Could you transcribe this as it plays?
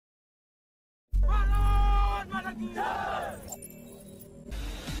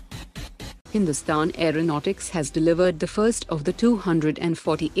Hindustan Aeronautics has delivered the first of the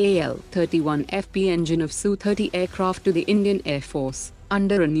 240 AL-31FP engine of Su-30 aircraft to the Indian Air Force,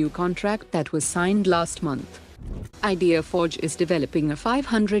 under a new contract that was signed last month. IdeaForge is developing a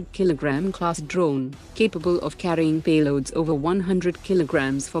 500 kg class drone, capable of carrying payloads over 100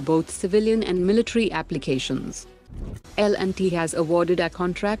 kg for both civilian and military applications. L&T has awarded a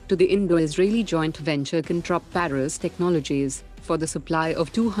contract to the Indo-Israeli joint venture Controp Paras Technologies for the supply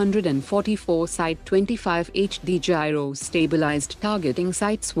of 244 Site 25 HD gyro stabilized targeting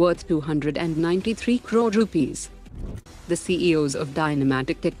sites worth 293 crore rupees. The CEOs of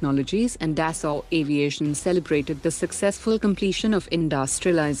Dynamatic Technologies and Dassault Aviation celebrated the successful completion of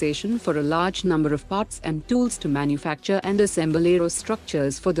industrialization for a large number of parts and tools to manufacture and assemble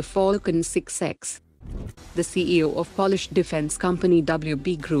aerostructures for the Falcon 6X. The CEO of Polish defense company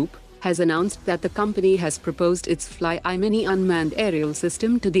WB Group has announced that the company has proposed its FLYEYE mini unmanned aerial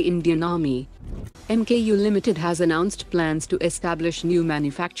system to the Indian Army. AMCA Limited has announced plans to establish new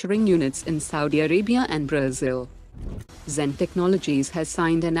manufacturing units in Saudi Arabia and Brazil. Zen Technologies has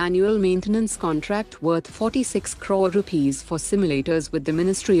signed an annual maintenance contract worth 46 crore rupees for simulators with the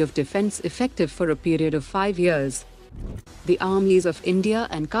Ministry of Defense effective for a period of 5 years. The armies of India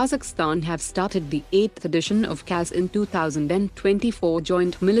and Kazakhstan have started the 8th edition of KAZ in 2024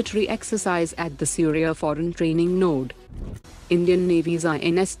 joint military exercise at the Syria Foreign Training Node. Indian Navy's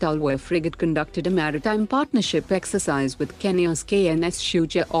INS Talwar frigate conducted a maritime partnership exercise with Kenya's KNS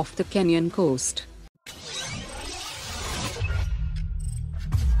Shujaa off the Kenyan coast.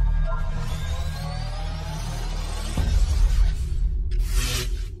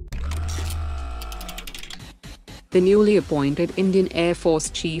 The newly appointed Indian Air Force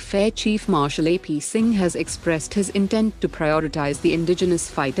Chief Air Chief Marshal A.P. Singh has expressed his intent to prioritize the indigenous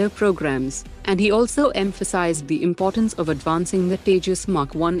fighter programs, and he also emphasized the importance of advancing the Tejas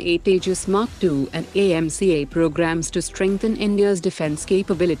Mark 1A, Tejas Mark 2 and AMCA programs to strengthen India's defense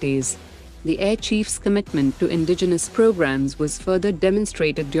capabilities. The Air Chief's commitment to indigenous programs was further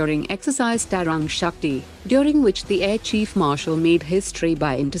demonstrated during Exercise Tarang Shakti, during which the Air Chief Marshal made history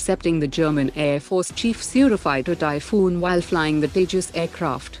by intercepting the German Air Force Chief's Eurofighter Typhoon while flying the Tejas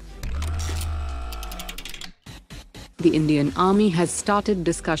aircraft. The Indian Army has started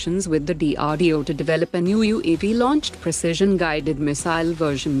discussions with the DRDO to develop a new UAV-launched precision-guided missile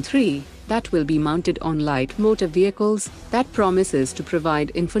version 3 that will be mounted on light motor vehicles that promises to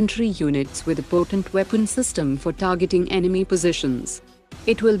provide infantry units with a potent weapon system for targeting enemy positions.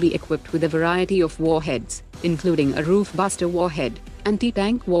 It will be equipped with a variety of warheads, including a roof-buster warhead,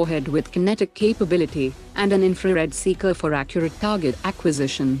 anti-tank warhead with kinetic capability, and an infrared seeker for accurate target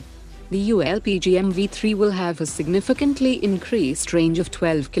acquisition. The ULPGM-V3 will have a significantly increased range of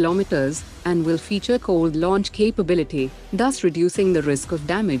 12 kilometers and will feature cold launch capability, thus reducing the risk of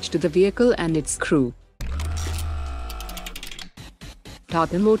damage to the vehicle and its crew.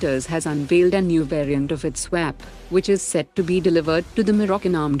 Tata Motors has unveiled a new variant of its Whap, which is set to be delivered to the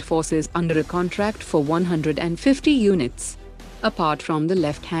Moroccan Armed Forces under a contract for 150 units. Apart from the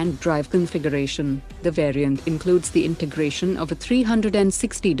left-hand drive configuration, the variant includes the integration of a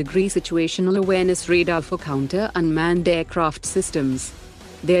 360-degree situational awareness radar for counter-unmanned aircraft systems.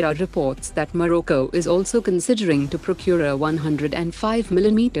 There are reports that Morocco is also considering to procure a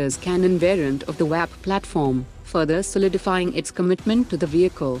 105mm cannon variant of the Whap platform, further solidifying its commitment to the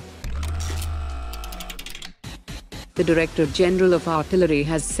vehicle. The Director General of Artillery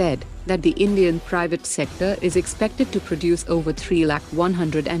has said that the Indian private sector is expected to produce over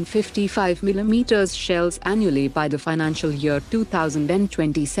 3,155mm shells annually by the financial year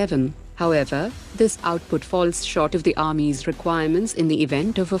 2027. However, this output falls short of the Army's requirements in the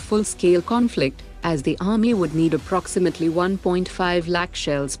event of a full-scale conflict, as the Army would need approximately 1.5 lakh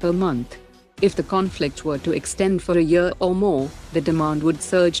shells per month. If the conflict were to extend for a year or more, the demand would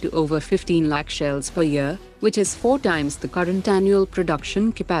surge to over 15 lakh shells per year, which is 4 times the current annual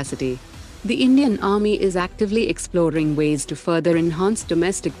production capacity. The Indian Army is actively exploring ways to further enhance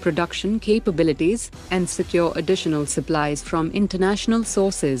domestic production capabilities and secure additional supplies from international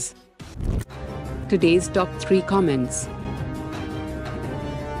sources. Today's top 3 comments.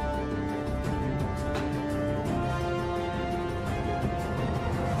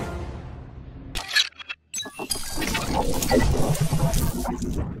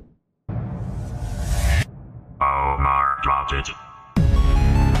 Omar dropped it.